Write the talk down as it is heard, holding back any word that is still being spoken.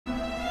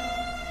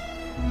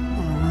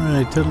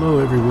Alright, hello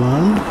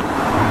everyone.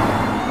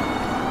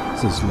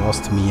 This is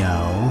Lost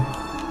Meow.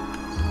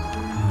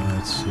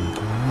 Let's see,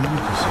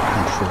 just a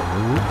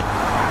control.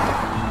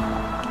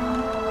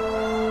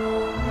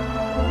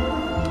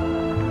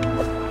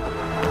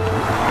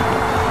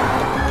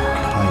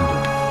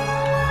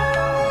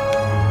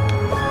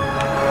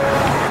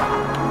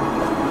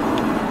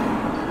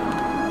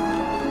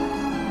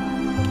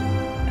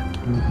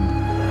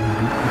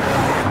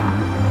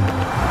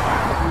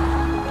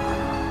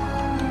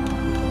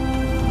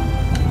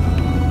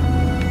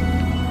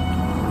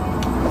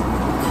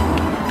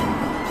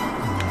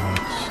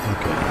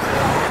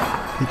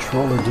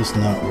 Controller does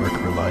not work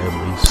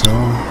reliably, so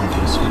I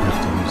guess we have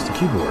to use the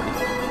keyboard.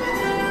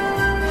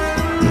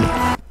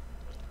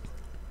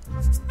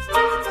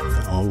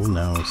 Oh,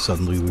 now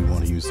suddenly we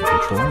want to use the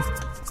controller.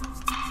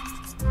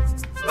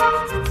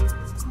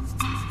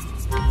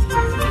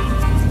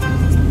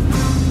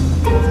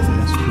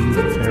 Fast food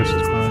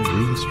passes by,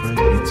 green stripe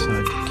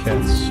inside the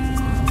cat's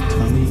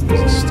tummy is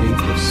a state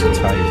of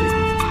satiety.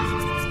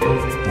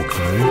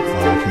 Okay,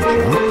 I can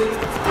jump.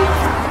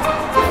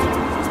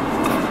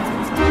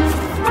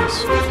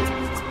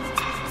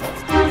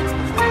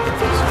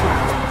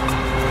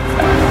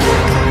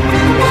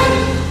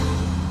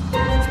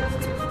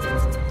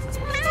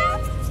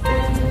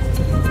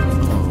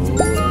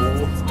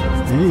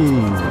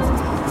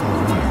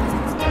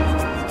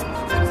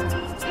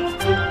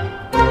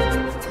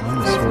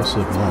 Of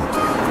warmth.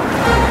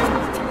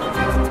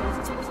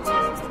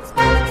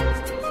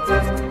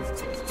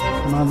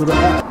 Come on, little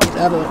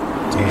out of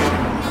damn.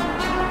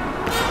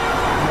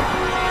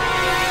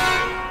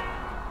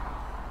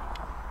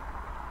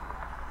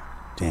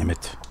 Damn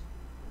it.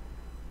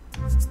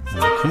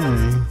 Okay.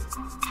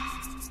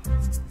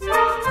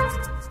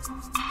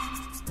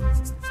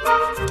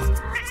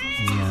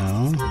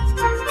 Meow.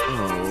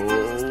 Oh.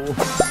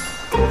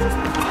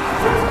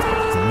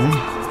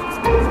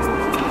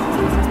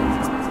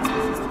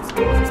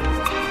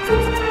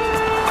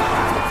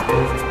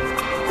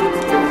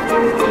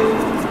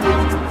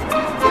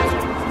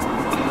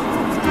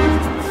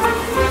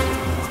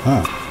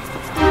 Huh.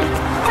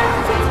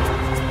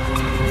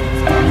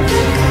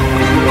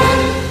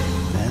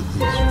 That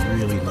is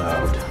really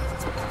loud.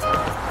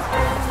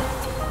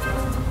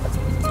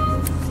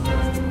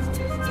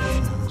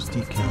 Shows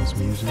decals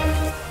music.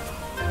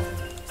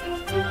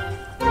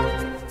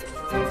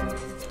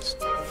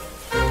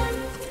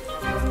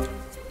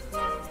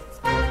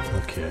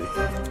 Okay.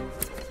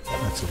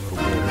 That's a little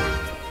better.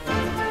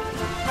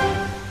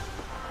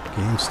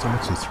 Game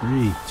starts in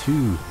 3, 2,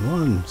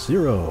 1,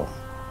 0.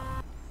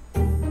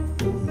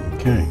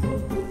 Okay.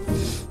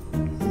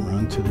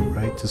 Run to the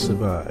right to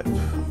survive.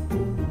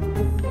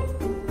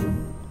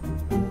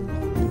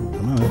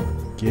 Come on,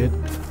 get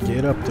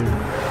up there.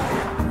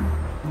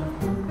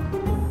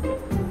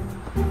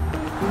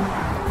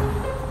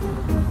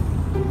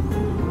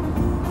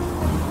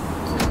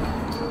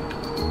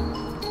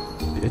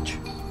 Bitch.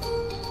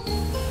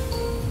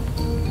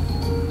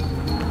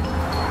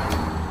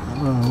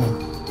 Hello.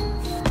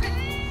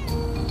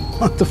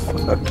 What the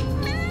fuck?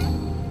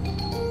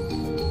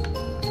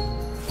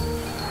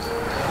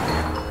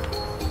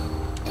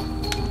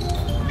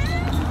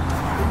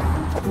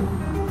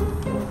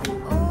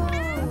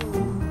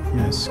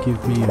 Yes, give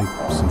me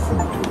some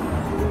food.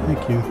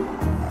 Thank you.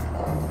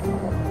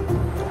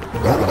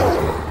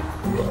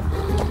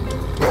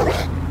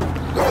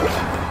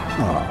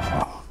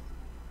 Aww.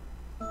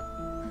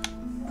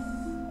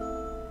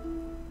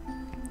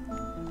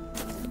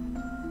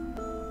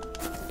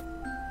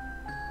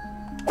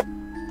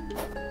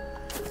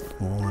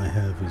 All I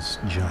have is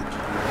jump.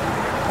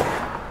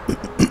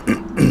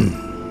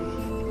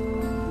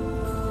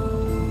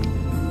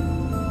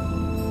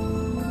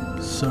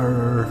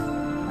 Sir.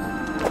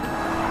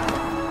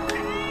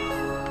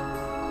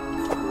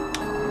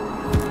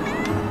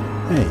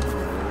 Hey,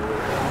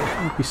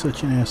 don't be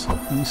such an asshole.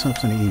 Give me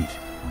something to eat.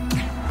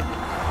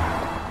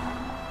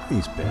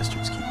 These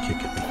bastards keep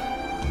kicking me.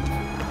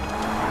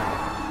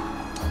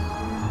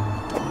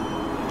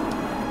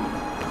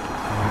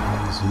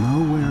 There's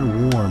nowhere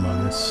warm on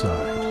this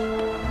side.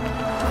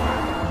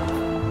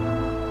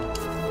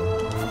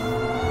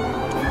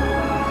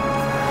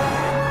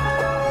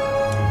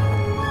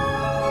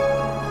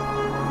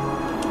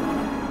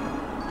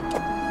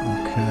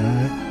 Okay.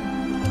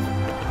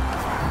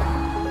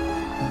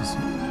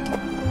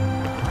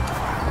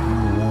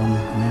 Warm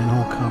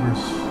manhole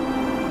covers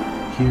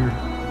here.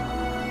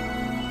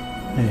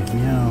 Hey,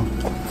 meow.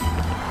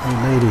 Hey,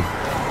 lady.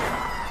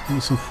 Give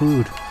me some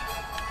food.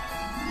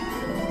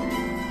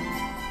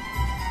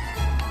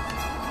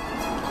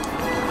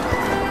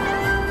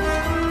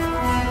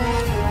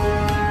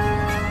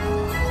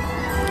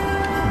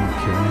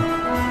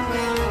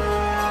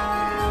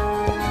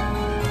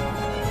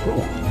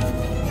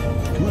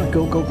 Come on,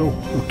 go, go, go.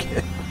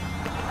 Okay.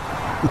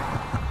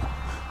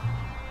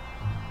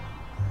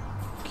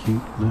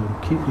 Cute little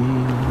kitty.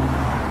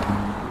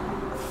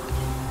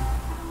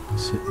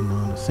 Sitting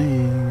on the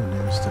thing, and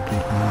there's the big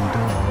mean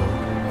dog.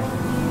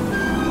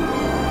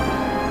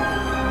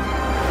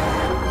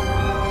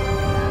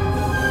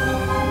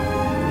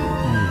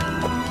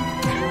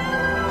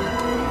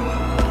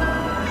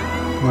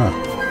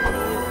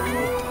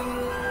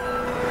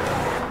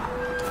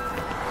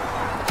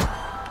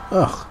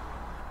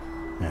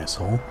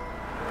 asshole.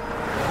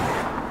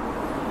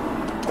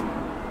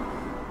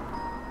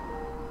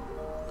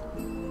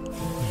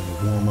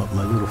 Warm up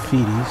my little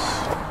feeties.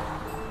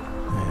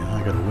 Yeah,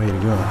 I got a way to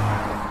go.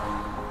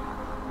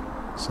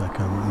 It's like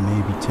I'm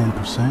maybe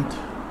 10%.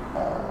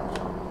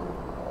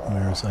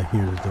 Whereas I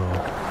hear the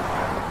dog.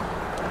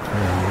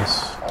 There he is.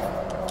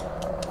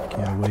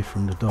 Get away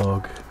from the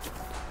dog.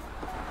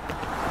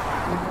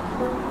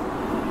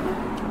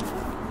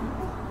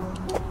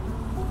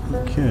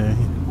 Okay.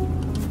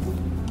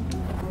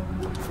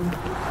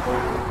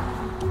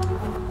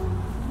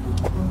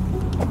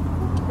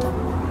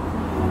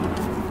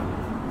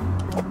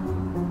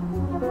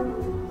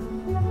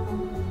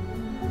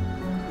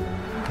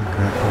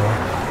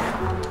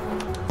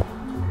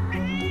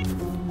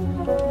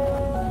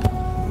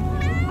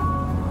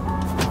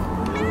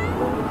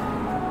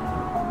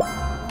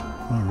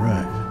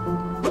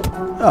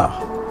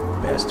 Oh,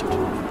 bastard.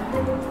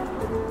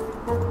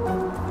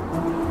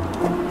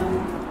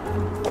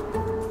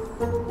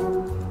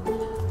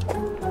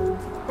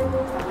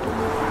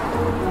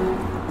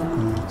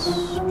 Let's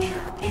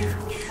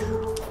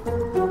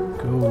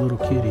go, little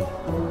kitty.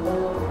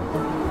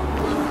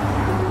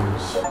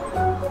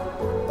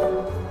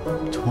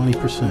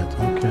 20%,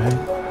 okay.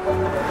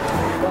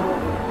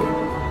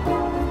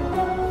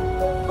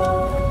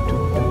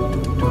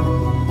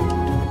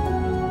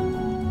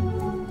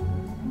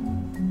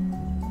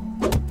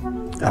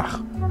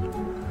 Ah.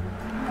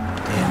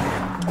 Damn.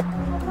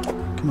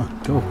 Come on,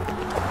 go.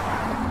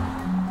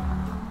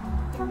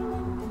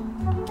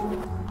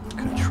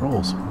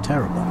 Controls are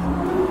terrible.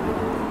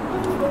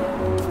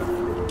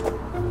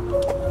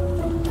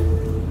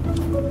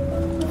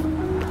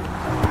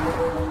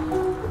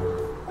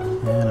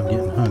 And I'm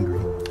getting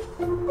hungry.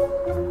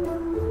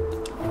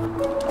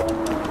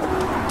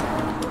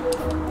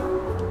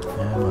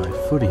 And my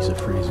footies are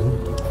freezing.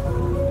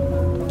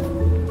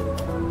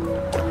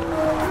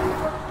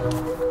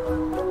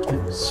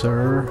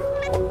 Sir.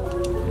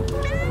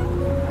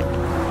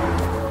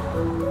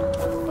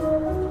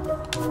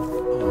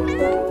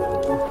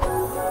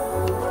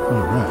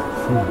 Alright,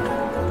 food.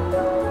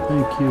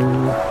 Thank you.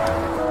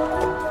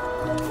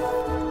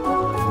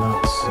 Not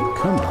so,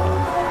 come on.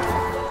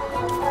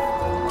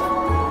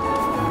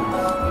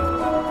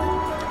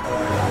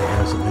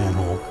 There's a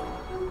manhole.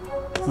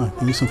 Alright,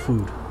 give me some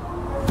food.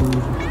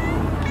 Food.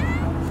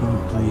 Food,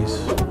 please.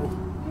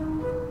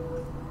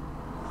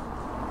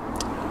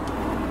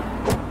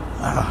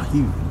 Ah,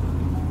 you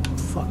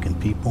fucking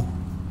people.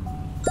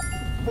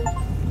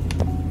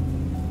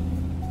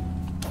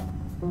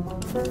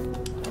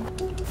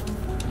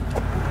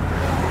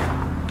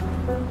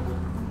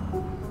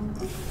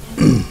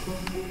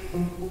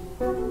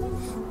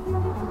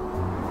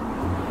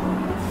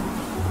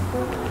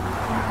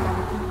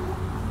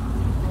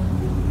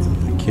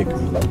 Kick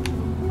me.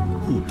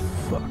 You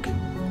fuck.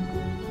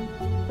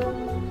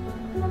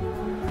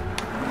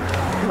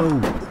 Oh,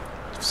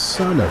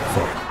 son of a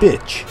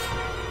bitch.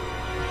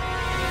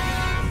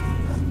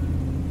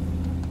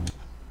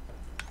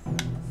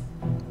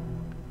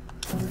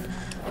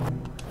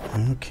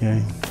 Okay.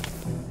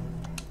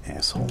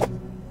 Asshole.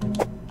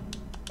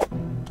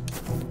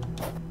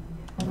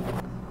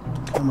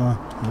 Come on,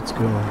 let's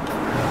go.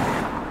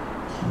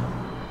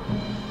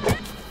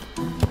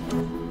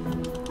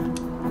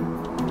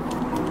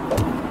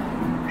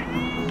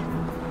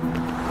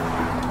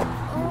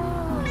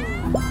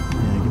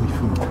 Yeah, give me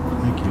food.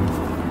 Thank you.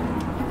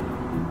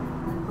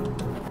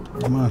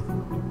 Come on.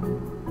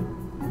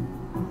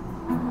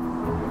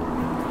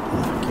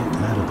 Oh,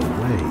 getting out of the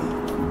way.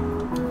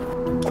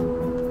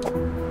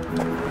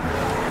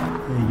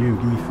 Hey, you,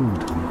 give me food.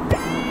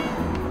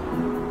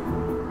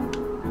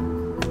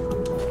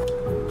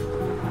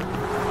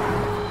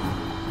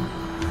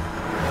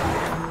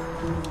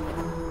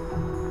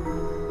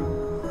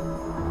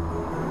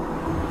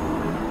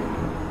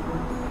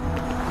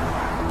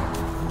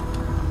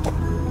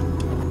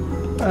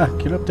 Ah,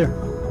 get up there.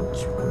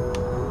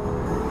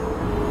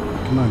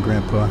 Come on,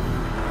 Grandpa.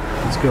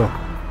 Let's go.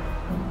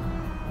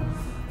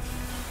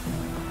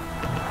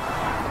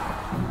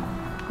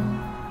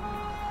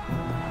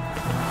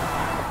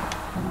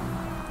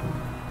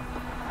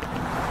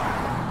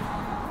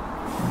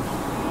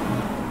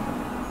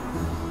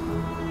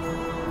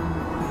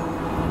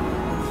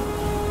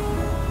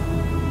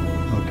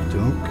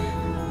 Okey-doke.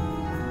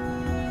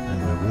 Am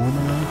I warm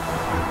enough?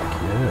 I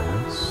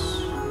guess.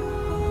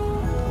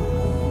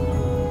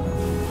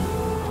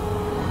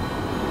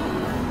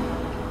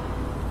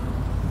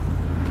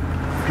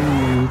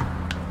 Food.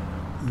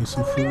 Give me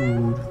some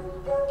food.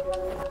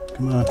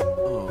 Come on.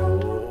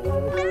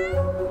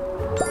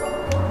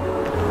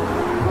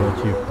 How about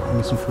you? Give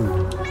me some food.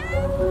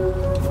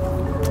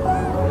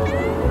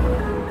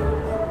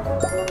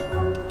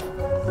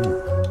 Ooh.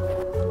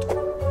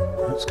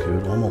 That's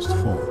good. Almost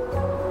full.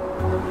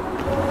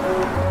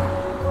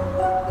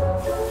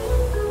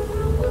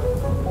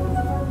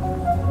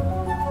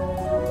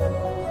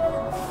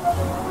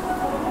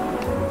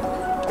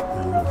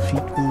 My little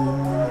feet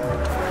warm.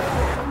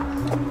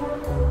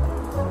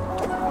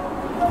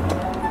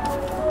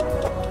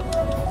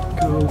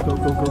 Go, go,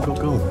 go, go,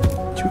 go.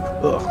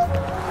 Ugh.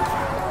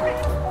 I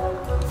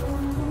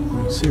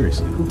mean,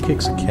 seriously, who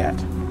kicks a cat?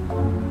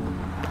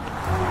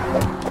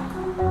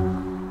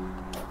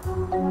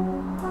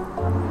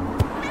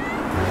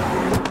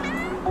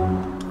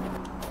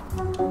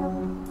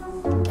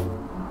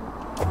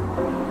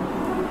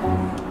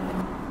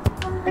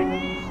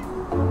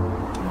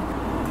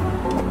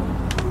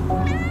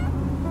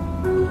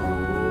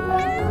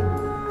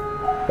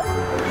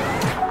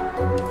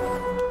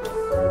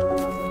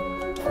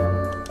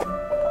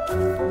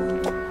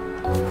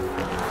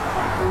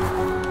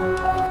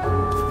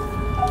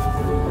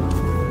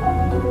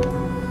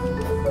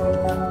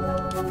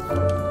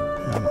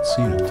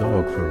 Seen a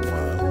dog for a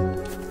while.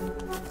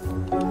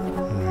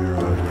 Where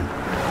are you?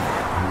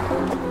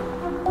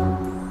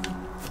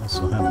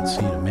 Also haven't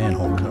seen a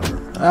manhole cover.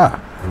 Ah!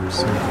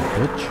 Son of a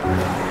bitch.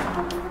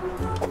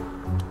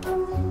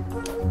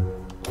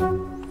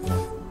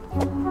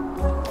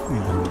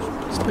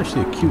 Yeah,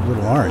 especially a cute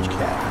little orange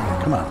cat. I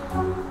mean, come on.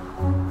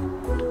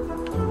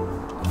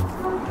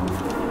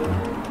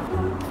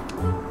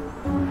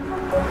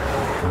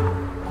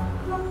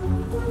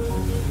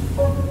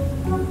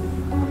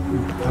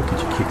 How could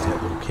you kick that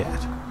little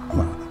cat? Come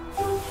on.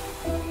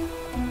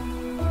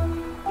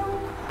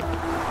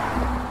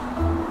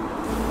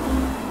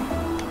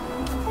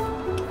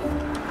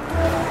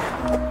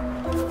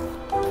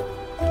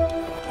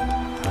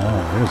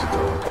 Oh, there's a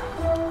dog.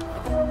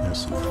 There's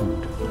some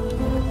food.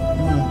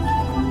 Come on.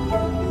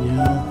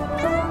 Yeah.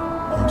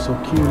 I'm so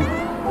cute.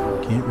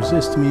 Can't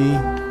resist me.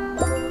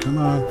 Come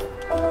on.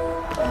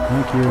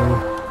 Thank you.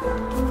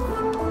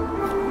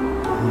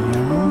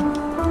 Meow.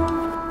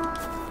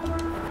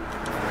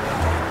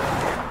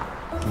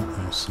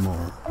 Some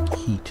more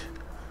heat.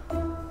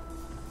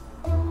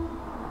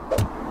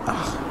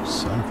 Ah,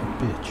 son of a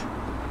bitch.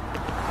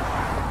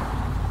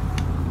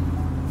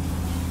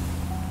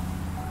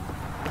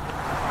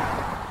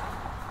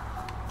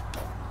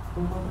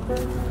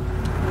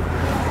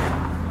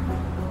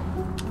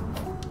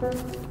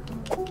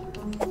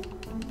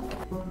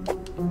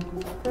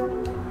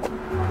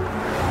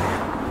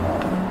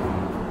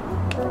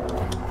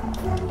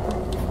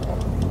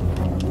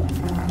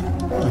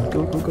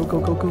 Go, go, go, go,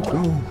 go, go,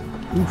 go.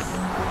 Oof.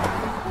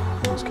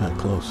 That was kind of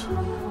close.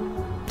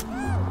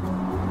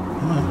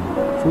 Come on,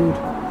 food.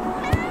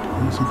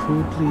 Give me some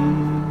food,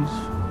 please.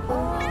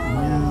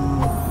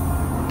 Meow.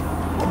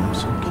 I'm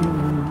so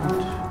cute.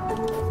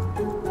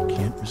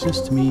 Can't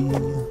resist me.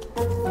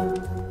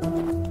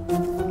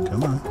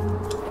 Come on.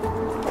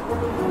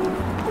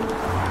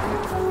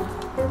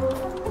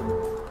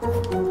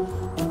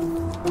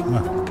 Come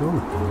on, go.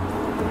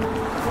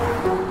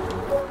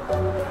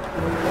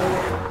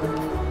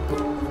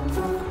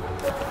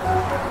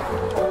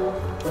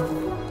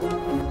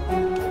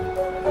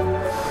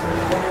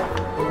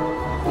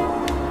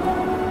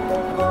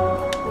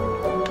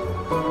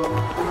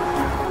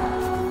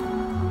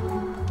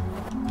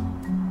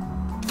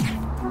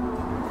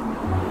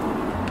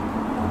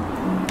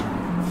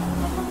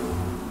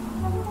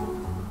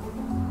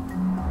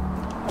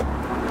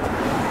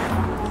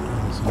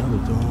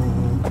 Another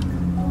dog.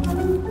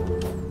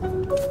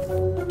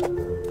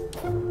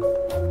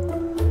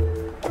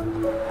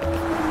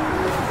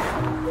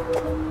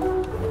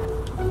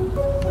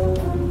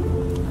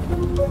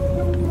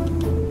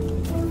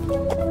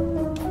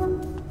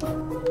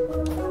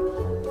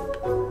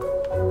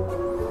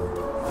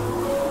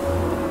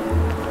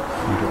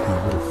 Feed up my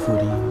little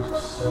footies.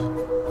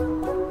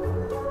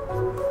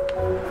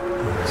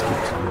 Let's get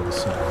to the other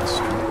side of the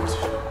street.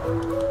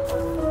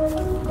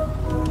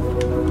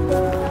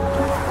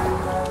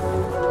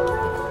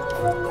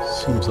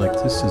 Seems like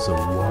this is a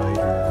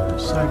wider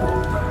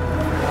sidewalk.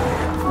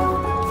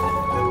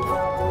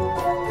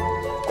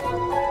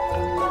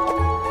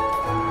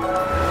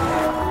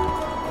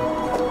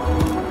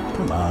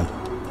 Come on.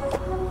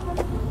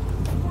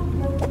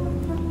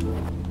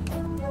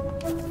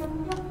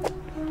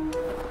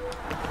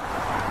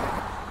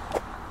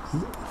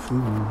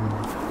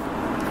 Food.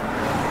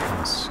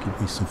 Yes, give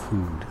me some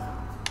food.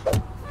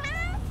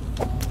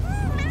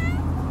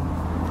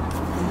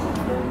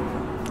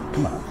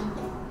 Come on.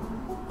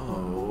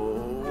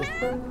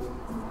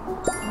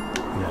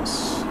 Yes.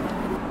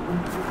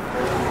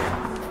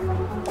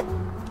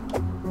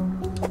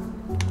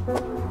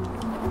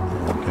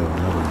 There we go,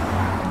 another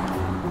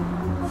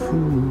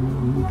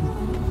food.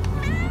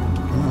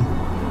 Come on.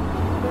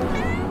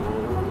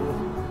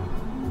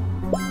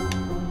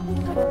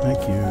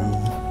 Thank you.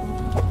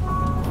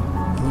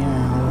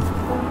 Meow.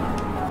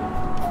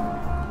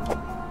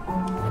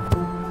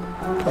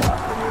 Come on.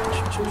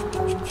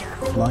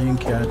 Flying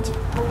cat.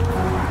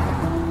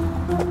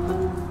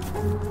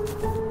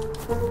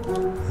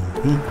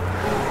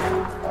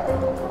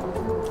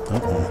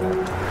 Uh-oh.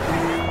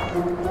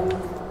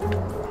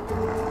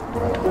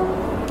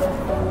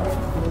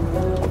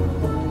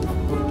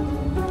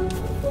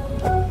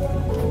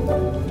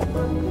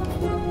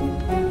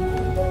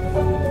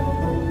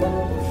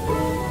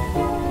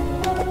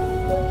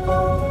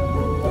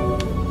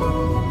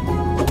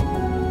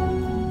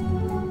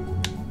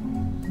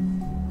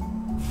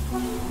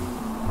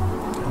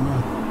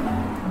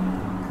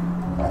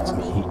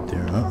 Some heat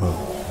there. Uh-oh.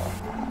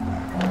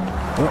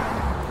 Oh.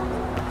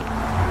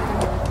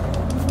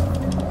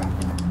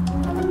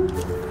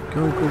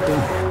 Go, go, go.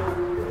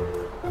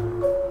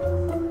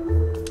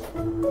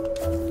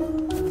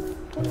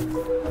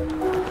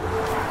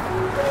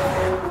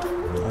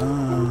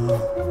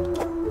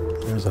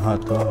 There's a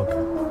hot dog.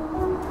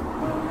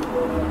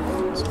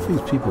 Some of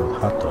these people with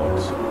hot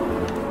dogs.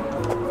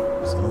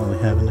 Is that all they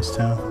have in this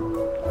town?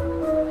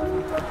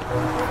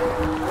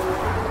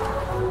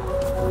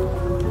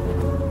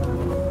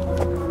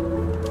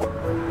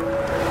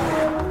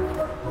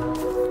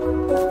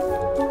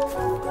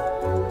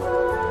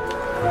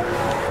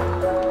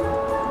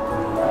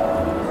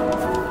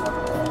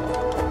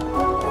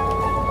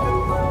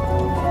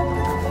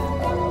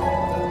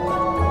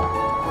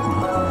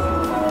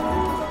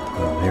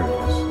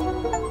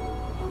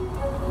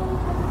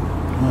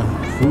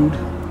 Food.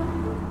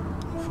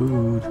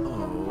 Food.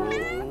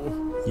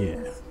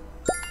 Yeah.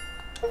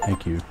 Thank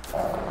you.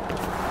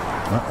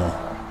 Uh-oh.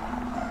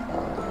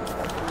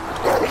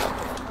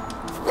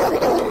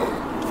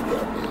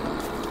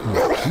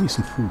 Oh, give me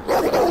some food.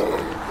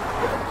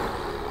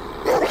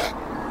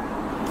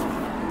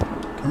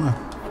 Come on.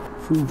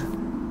 Food.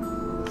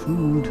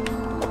 Food.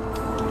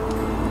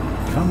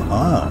 Come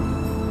on.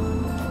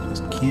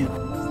 Just can't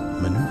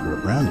maneuver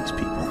around these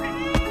people.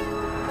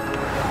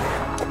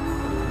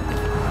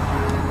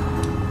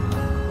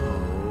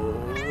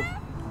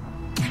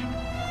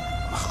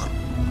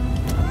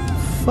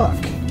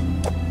 Fuck.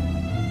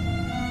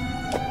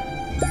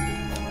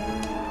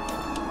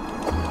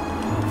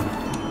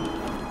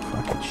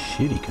 Fucking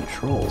shitty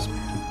controls,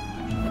 man.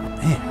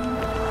 Man.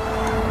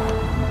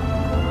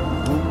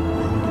 Oh,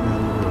 let me get out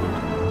of the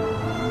road.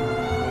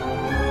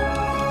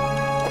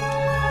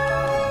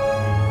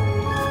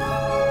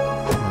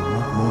 A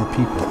lot more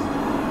people.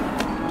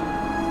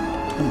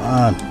 Come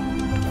on.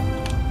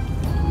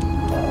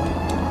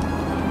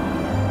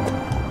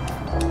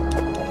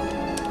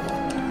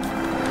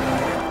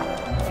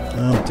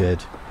 I'm dead.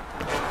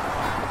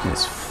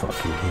 This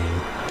fucking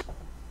game.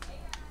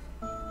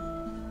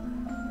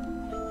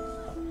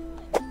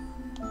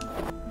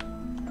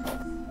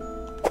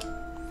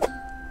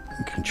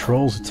 The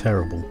controls are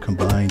terrible,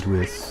 combined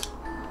with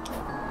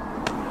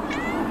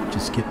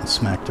just getting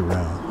smacked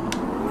around.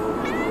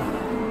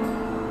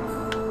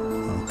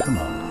 Oh, come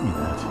on, give me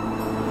that.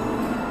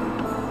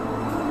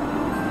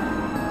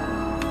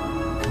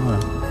 Come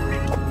on.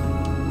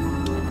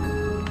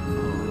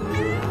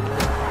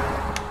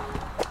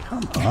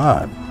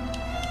 God.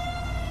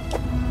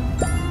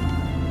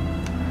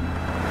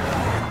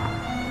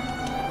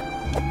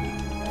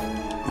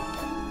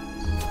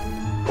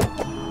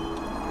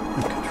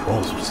 The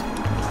controls are just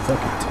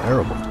fucking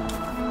terrible.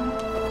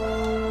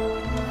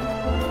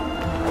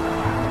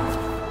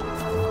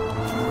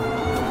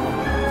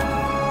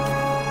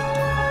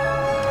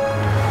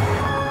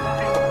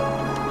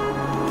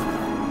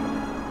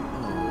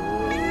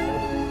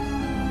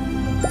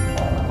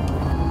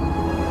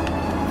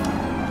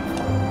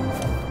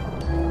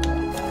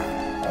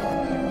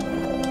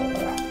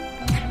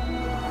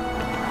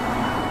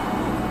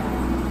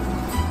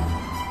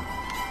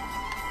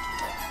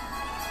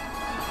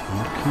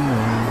 Come on.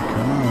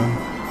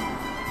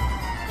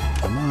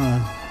 Come on.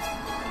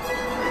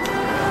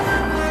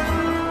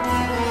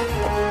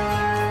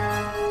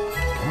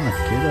 Come on,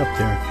 get up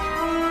there.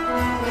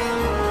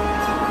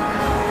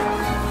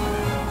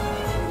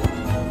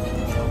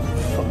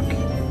 Fuck.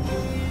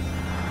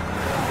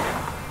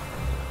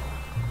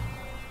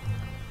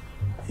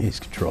 These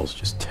controls are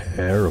just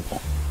terrible.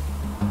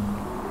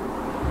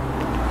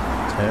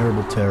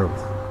 Terrible,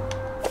 terrible.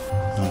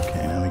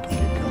 Okay, now we can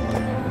get going.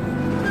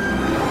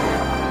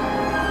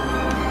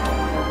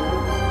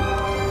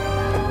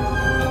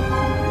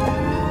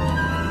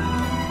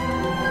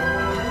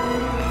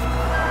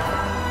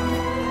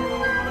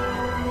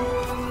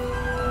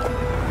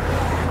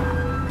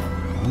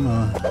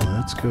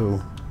 Let's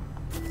go.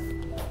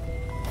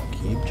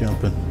 Keep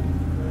jumping.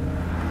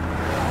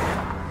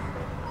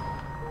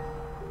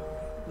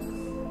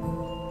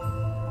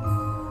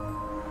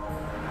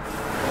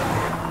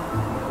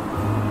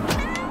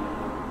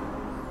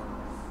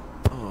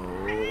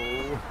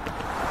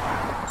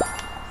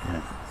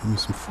 Yeah, give me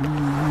some food.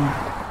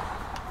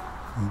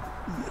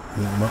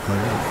 Warm up my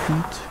little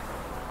feet.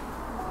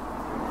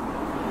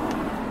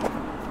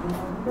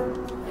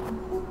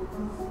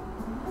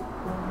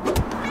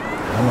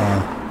 Come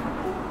on.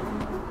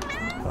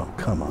 Oh,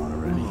 come on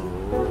already.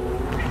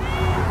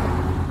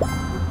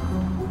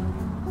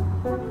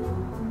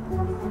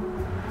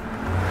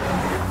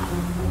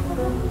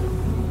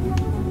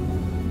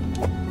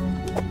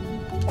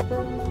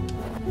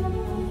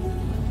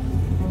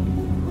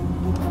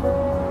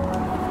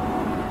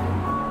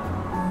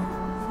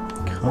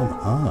 Come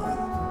on.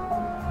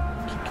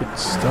 Keep getting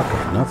stuck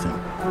on nothing.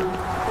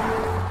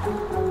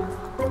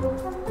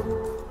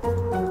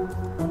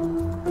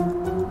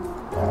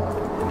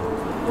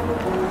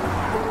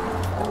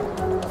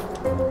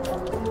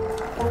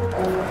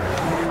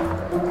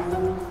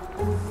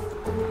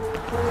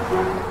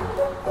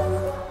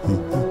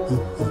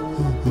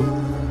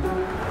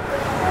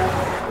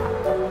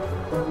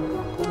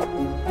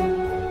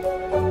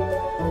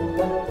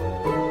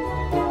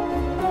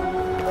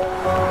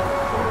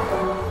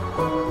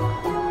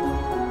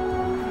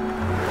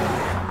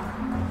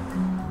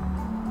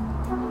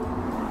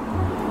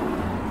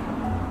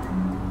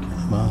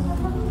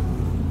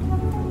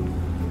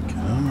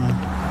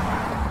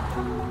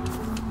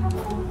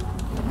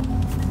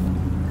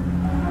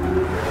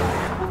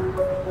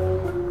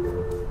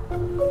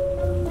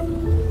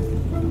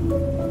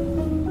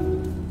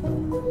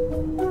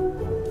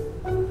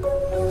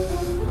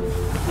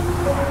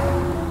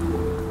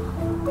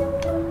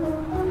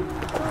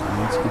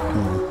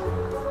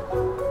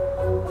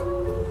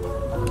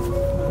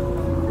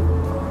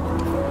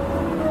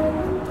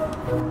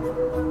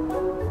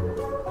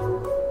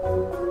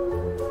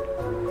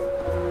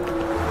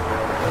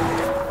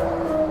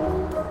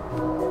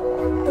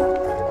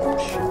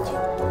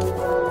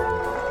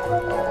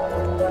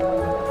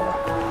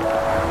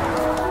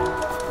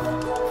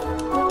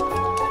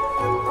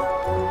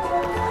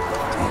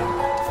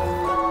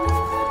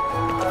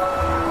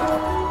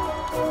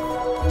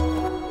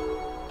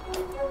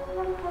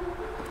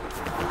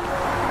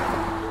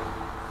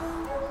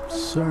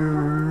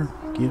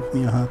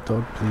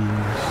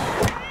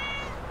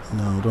 please.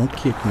 No, don't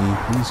kick me.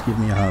 Please give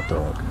me a hot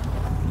dog.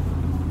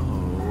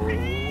 Oh.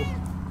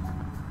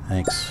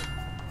 Thanks.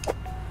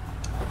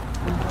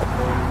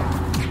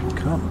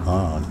 Come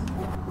on.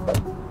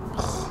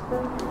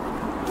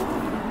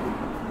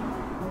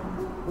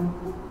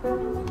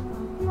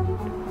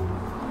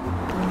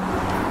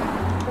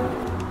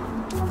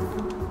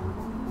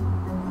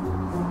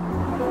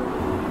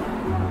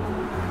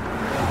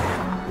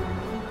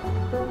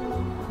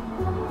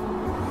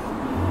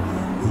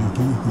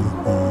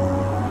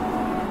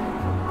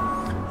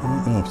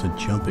 I don't know if the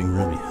jumping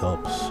really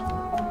helps.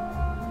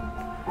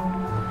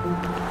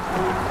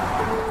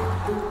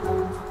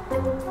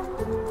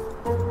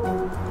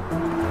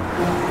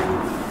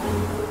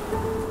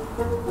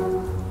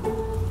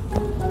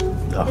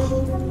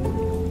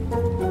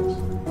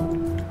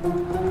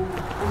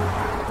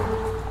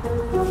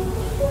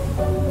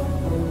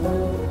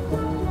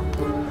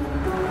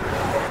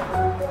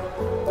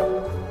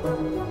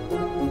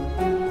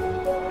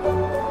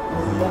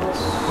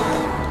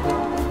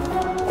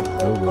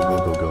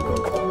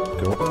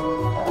 Go.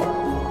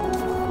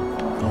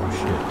 Oh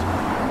shit.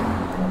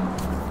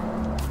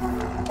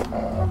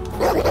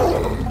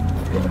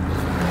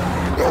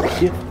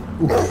 Shit.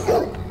 Oof.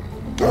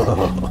 Oh,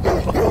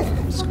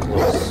 that was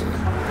close.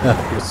 That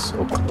was so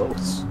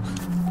close.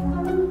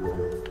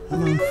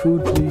 Come on,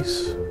 food, please.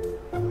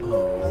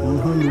 I'm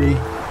hungry.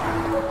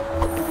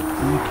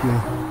 Thank you.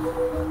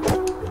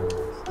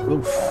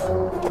 Oof.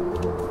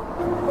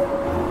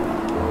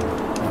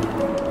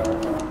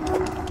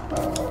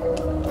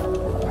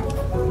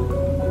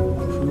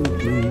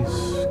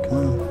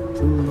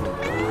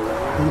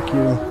 Thank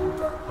you.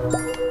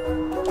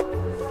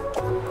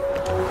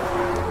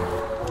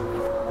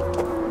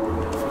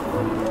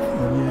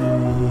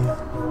 Yay.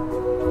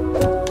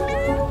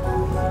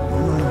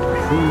 Come on,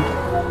 food.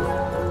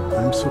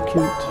 I'm so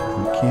cute.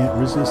 You can't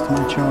resist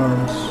my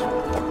charms.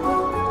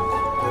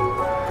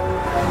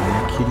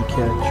 My kitty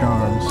cat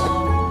charms.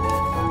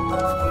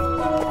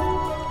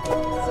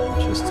 I'm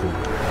just a...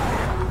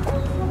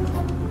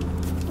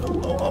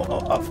 Oh.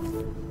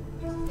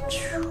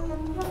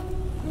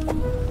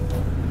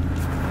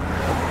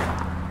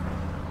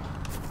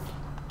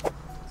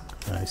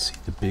 I see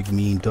the big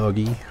mean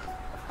doggy.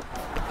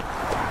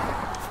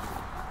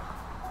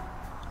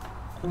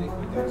 Think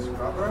we got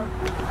scrubber?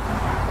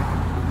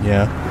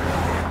 Yeah.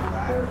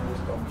 Ladder,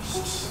 just go as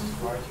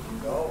far as you can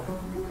go.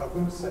 You cover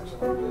a section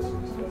like this, you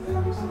just go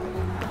down the side.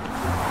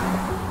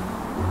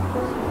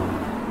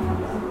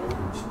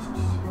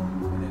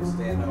 And then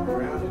stand up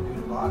around and do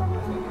the bottom. I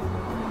think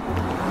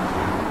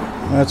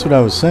That's what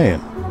I was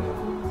saying.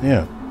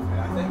 Yeah.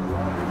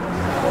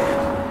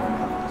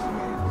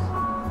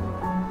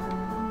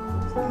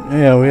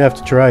 Yeah, we have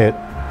to try it.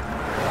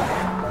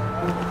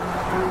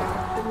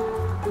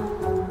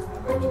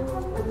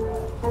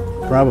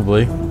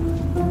 Probably.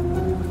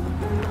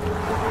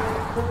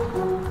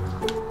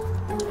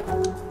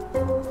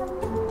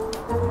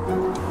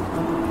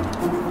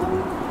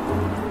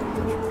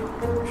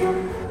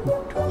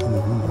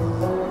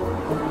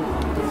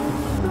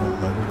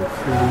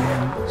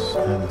 I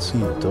haven't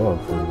seen a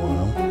dog for a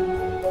while.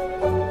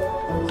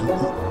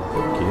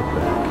 Get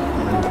back.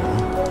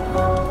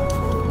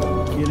 There we go.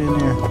 Get in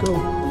there. Go.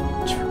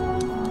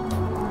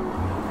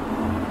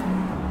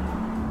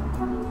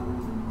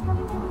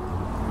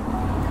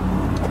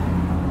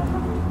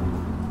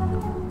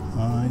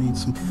 I need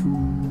some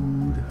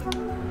food.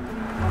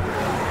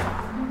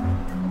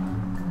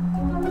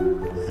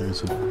 There's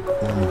a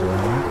one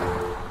dog.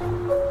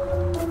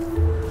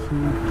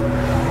 Food,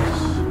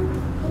 please.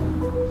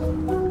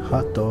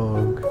 Hot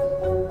dog.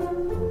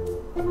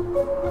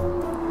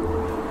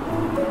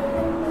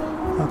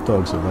 Hot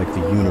dogs are like the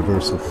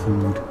universal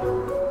food.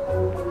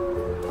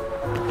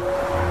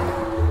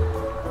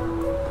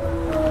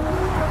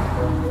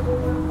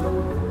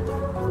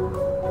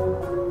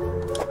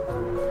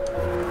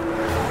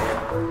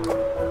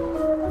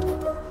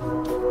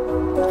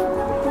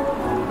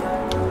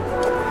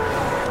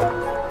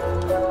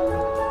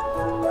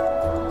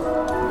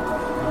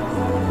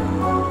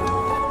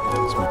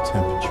 That's my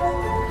temperature.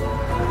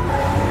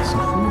 Need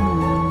some food.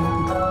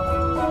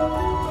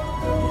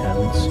 You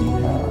haven't seen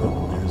it? Oh,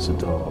 there's a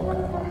dog.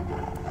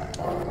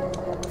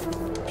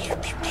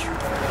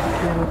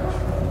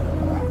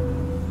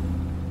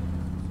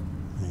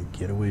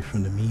 Get away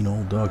from the mean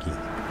old doggy.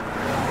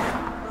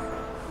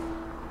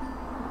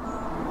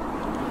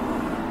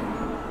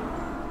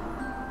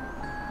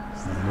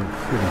 The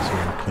footies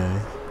are okay.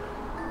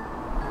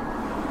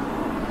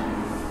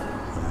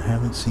 I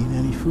haven't seen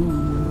any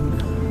food.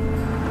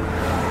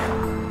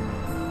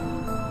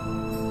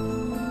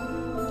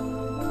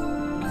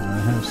 Can I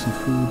have some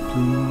food,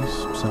 please?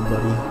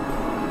 Somebody?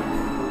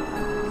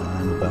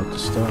 I'm about to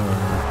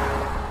starve.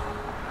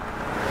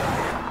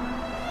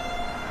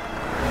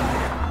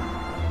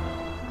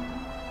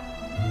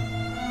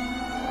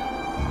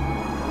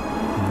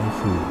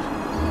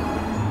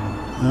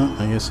 No,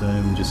 I guess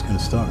I'm just gonna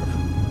starve.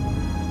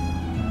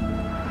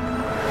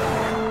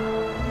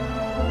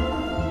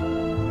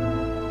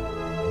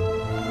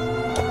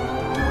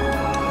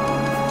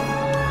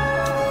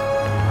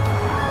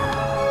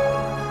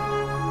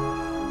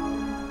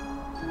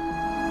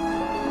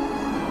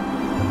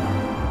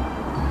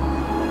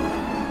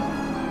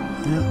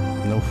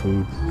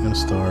 food. I'm gonna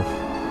starve.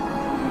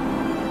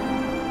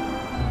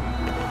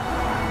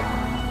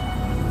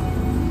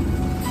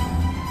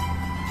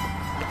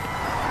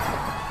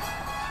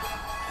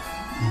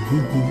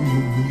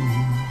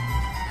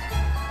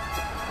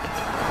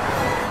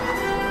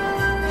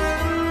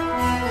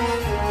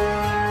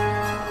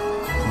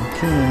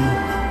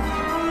 Okay.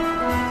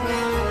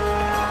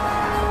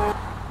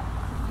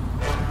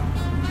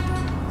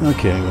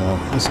 Okay, well,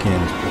 this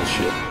game is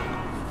bullshit.